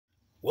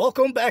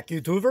Welcome back,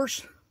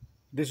 YouTubers.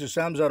 This is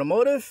Sam's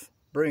Automotive,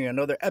 bringing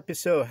another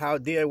episode of How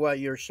DIY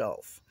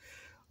Yourself.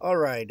 All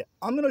right,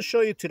 I'm going to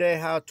show you today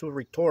how to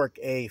retorque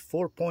a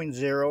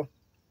 4.0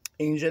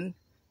 engine.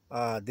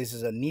 This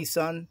is a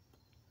Nissan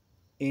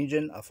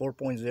engine, a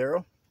 4.0.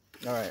 All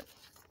right,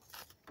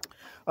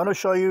 I'm going to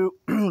show you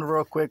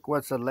real quick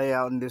what's the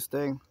layout in this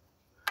thing.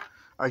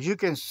 As you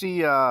can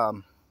see,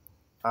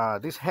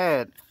 this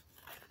head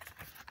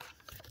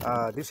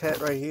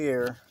right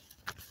here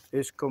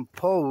is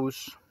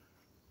composed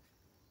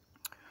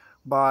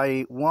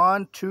by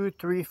 1, 2,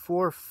 3,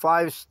 4,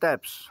 5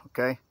 steps.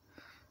 Okay,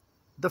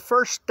 the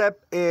first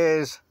step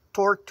is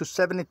torque to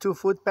 72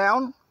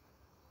 foot-pound.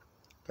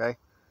 Okay,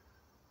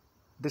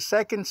 the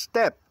second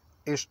step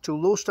is to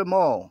loose them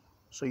all,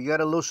 so you got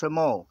to loose them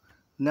all.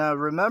 Now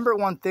remember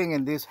one thing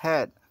in this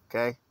head.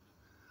 Okay,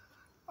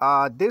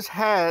 this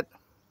head,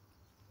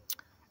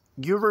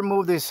 you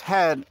remove this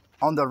head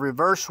on the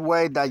reverse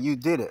way that you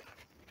did it.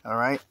 All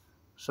right,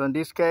 so in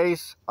this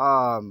case,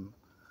 I'm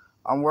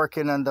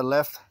working on the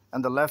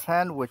left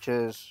hand, which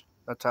is,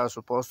 that's how it's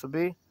supposed to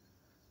be.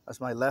 That's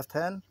my left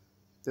hand,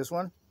 this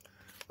one.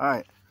 All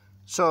right,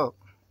 so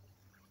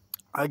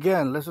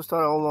again, let's just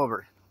start all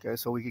over, okay,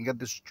 so we can get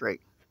this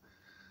straight.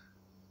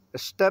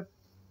 Step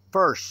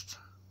first,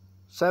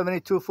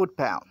 72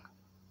 foot-pound.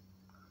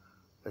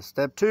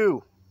 Step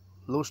 2,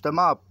 loose them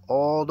up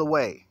all the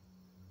way.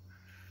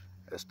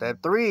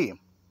 Step 3,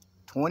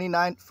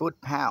 29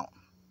 foot-pound.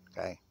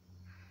 Okay.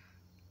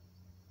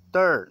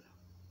 Third,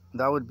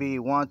 that would be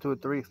 1, 2,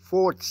 3,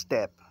 fourth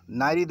step,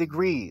 90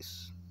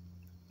 degrees.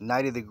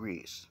 90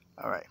 degrees.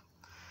 All right.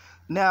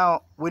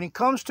 Now, when it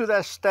comes to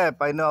that step,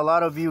 I know a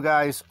lot of you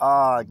guys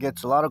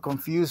gets a lot of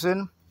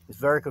confusion. It's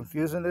very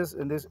confusing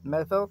in this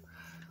method.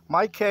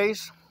 My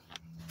case,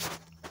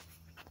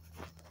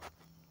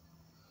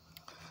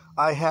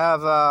 I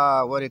have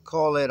what do you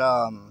call it?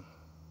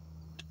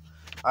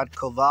 At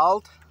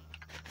Covalt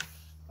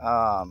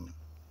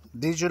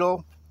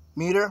digital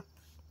meter.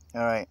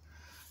 All right.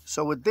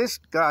 So with this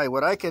guy,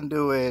 what I can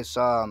do is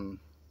I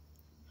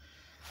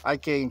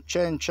can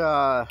change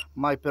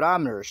my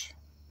parameters.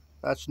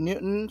 That's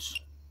newtons,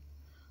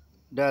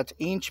 that's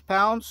inch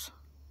pounds,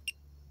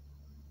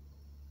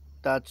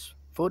 that's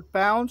foot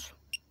pounds,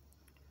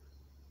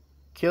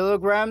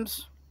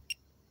 kilograms,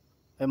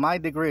 and my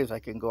degrees. I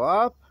can go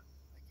up,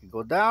 I can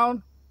go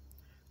down.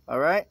 All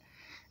right.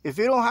 If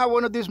you don't have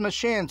one of these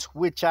machines,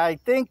 which I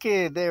think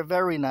they're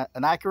very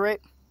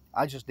inaccurate,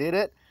 I just did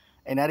it,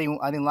 and I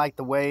didn't like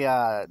the way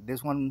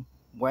this one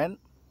went.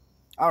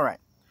 All right.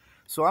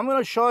 So I'm going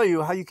to show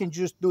you how you can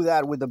just do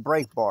that with the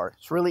brake bar.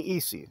 It's really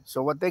easy.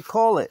 So what they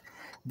call it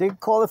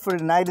for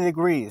the 90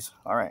 degrees.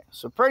 All right.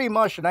 So pretty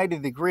much 90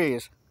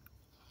 degrees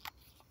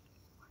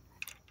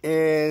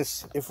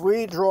is, if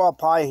we draw a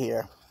pie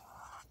here.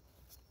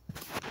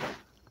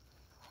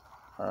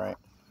 All right.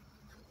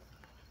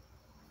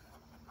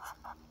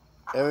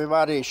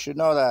 Everybody should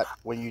know that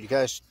when you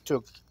guys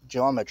took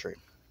geometry.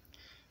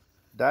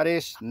 That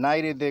is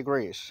 90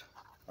 degrees.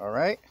 All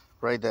right.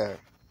 Right there.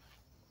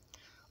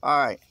 All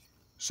right.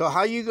 So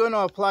how you going to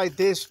apply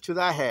this to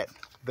that head?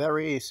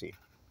 Very easy.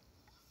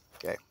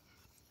 Okay.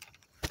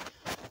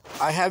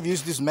 I have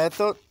used this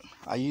method.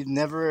 I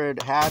never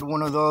had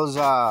one of those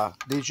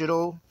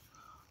digital,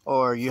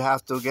 or you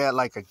have to get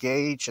like a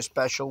gauge, a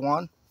special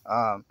one.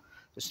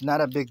 It's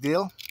not a big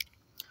deal.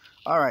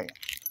 All right.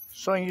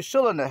 So you're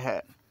still in the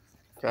head.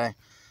 Okay.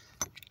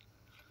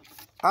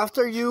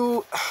 After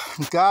you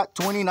got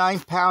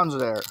 29 pounds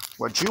there,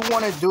 what you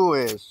want to do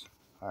is,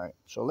 all right.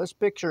 So let's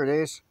picture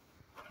this.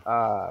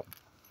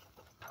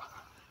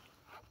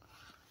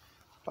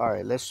 All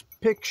right, let's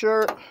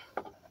picture.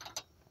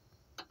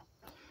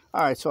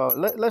 All right, so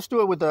let's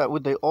do it with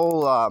the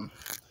old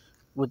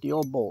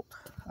bolt.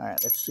 All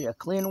right, let's see a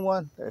clean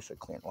one. There's a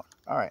clean one.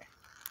 All right,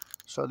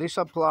 so this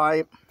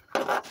apply.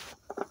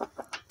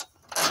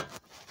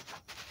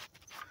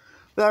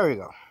 There we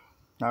go.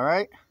 All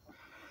right.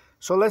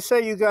 So let's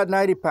say you got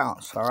 90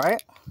 pounds. All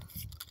right.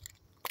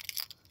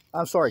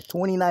 I'm sorry,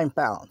 29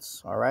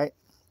 pounds. All right.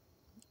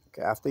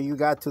 Okay. After you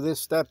got to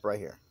this step right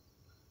here.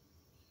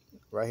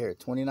 Right here,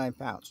 29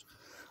 pounds.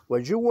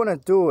 What you want to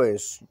do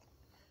is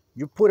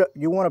you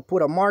want to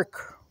put a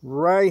mark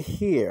right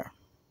here,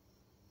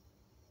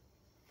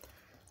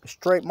 a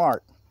straight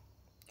mark.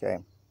 Okay.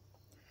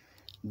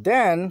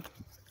 Then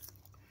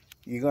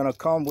you're gonna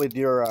come with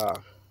your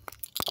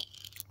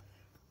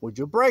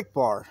brake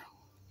bar.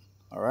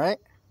 All right,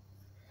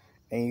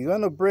 and you're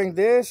gonna bring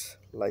this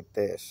like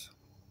this.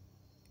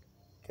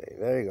 Okay,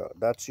 there you go.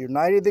 That's your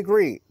 90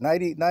 degrees.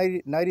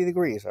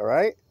 All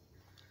right.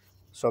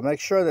 So make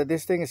sure that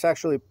this thing is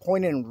actually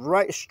pointing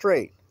right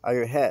straight at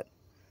your head.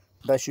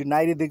 That's your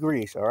 90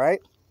 degrees, all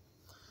right?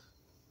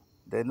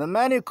 Then the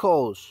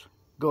manual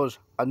goes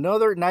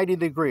another 90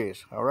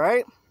 degrees, all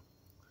right?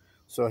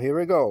 So here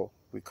we go.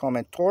 We come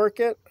and torque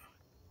it.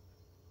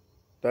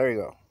 There you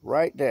go,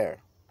 right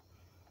there.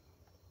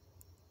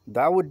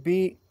 That would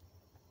be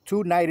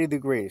 290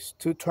 degrees,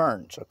 2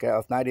 turns, okay,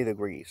 of 90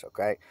 degrees,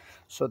 okay?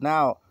 So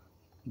now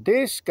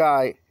this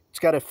guy, it's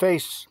got to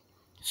face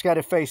It's got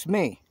to face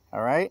me,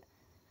 all right?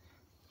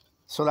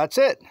 So that's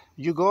it.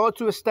 You go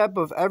to a step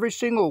of every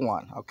single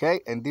one,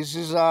 okay? And this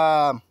is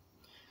the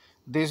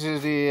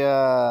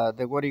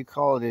what do you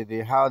call it?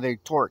 The how they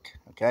torque,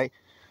 okay?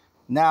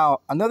 Now,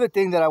 another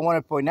thing that I want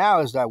to point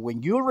out is that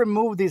when you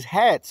remove these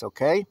heads,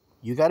 okay,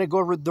 you got to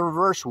go the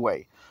reverse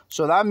way.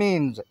 So that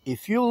means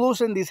if you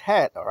loosen this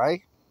head, all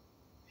right,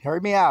 hear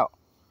me out.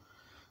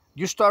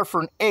 You start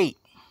from 8,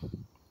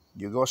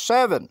 you go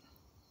 7,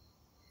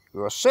 you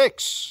go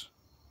 6,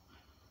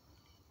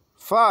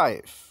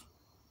 5,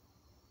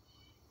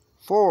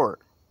 4,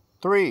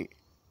 3,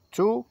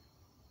 2,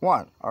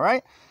 1, all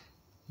right?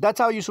 That's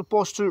how you're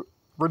supposed to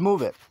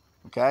remove it,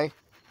 okay?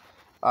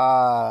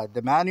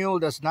 The manual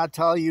does not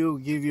tell you,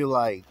 give you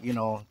like, you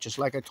know, just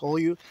like I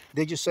told you,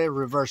 they just say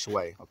reverse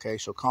way, okay?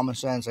 So common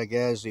sense, I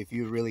guess, if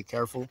you're really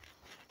careful,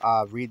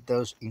 read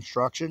those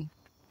instructions,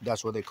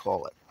 that's what they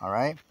call it, all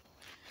right?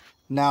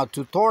 Now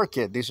to torque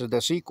it, this is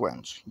the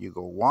sequence. You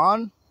go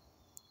 1,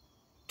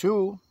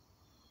 2,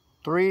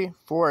 3,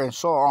 4, and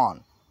so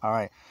on, all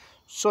right?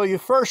 So your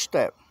first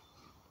step,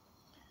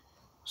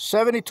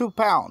 72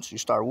 pounds. You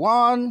start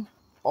 1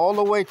 all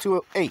the way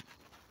to 8,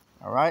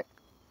 all right?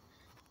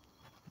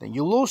 Then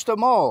you lose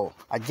them all.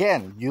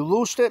 Again, you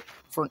lose it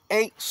from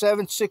 8,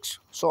 7, 6,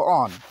 so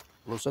on.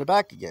 Lose it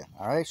back again,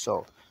 all right?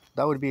 So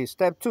that would be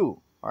step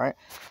 2, all right?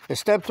 The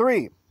step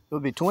 3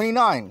 would be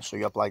 29. So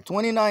you apply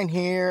 29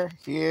 here,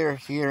 here,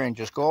 here, and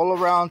just go all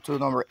around to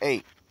number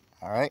 8,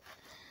 all right?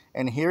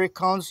 And here it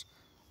comes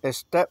a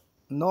step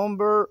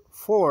number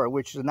 4,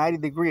 which is 90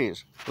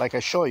 degrees, like I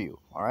show you,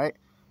 all right?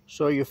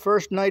 So your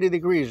first 90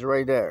 degrees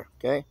right there,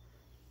 okay?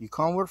 You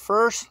come with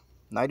first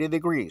 90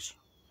 degrees.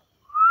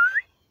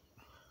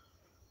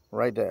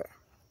 Right there.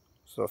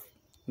 So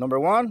number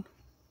 1,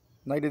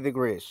 90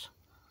 degrees.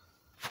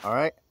 All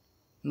right.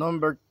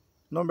 Number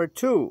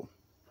 2,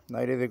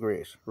 90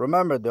 degrees.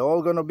 Remember, they're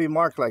all gonna be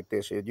marked like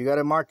this. You got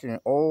to mark in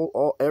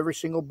every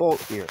single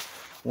bolt here.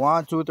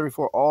 1, 2, 3,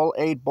 4, all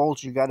 8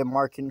 bolts. You got to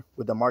mark in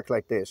with the mark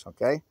like this.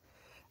 Okay.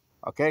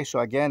 Okay. So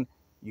again,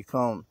 you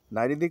come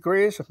 90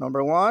 degrees.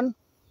 Number 1.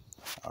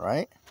 All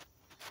right.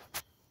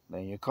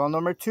 Then you come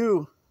number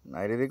 2.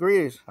 90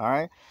 degrees, all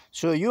right?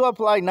 So you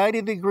apply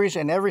 90 degrees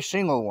in every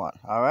single one,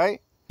 all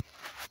right?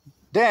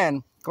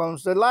 Then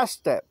comes the last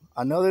step,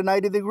 another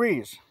 90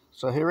 degrees.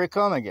 So here it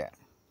come again.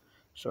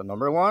 So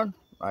number 1,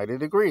 90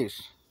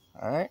 degrees,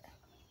 all right?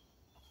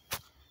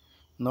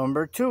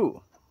 Number 2,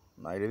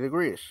 90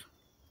 degrees,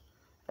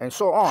 and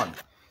so on.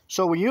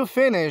 So when you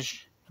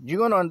finish, you're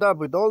going to end up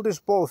with all these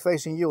bolts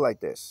facing you like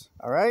this,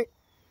 all right?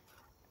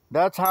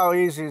 That's how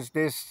easy is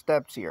these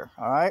steps here,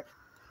 all right?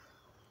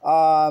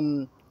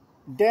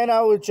 Then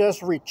I would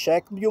just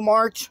recheck your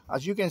marks.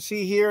 As you can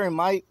see here in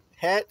my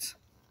head,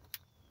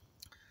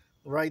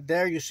 right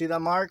there, you see that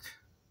mark?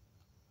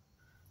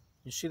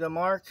 You see the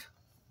mark?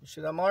 You see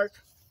that mark?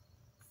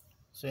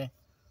 See?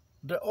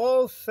 They're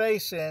all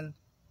facing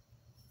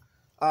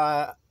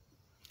that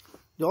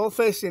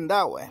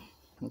way,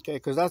 okay?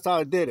 Because that's how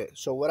I did it.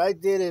 So what I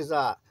did is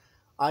I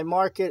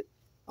mark it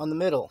on the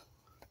middle.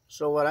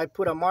 So what I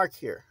put a mark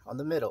here on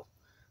the middle.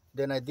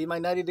 Then I did my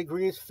 90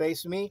 degrees,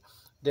 face me.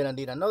 Then I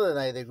did another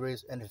 90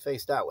 degrees and it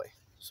faced that way.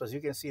 So as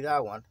you can see,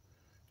 that one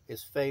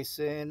is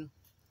facing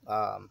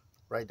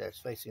right there. It's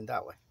facing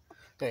that way.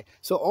 Okay,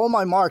 so all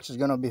my marks is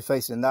gonna be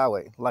facing that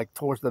way, like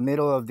towards the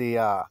middle of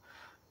the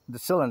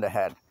cylinder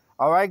head.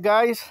 All right,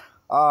 guys.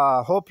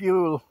 Hope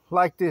you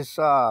like this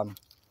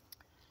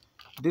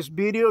this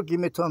video. Give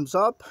me a thumbs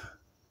up.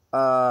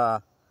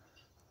 Have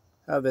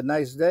a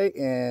nice day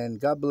and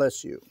God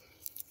bless you.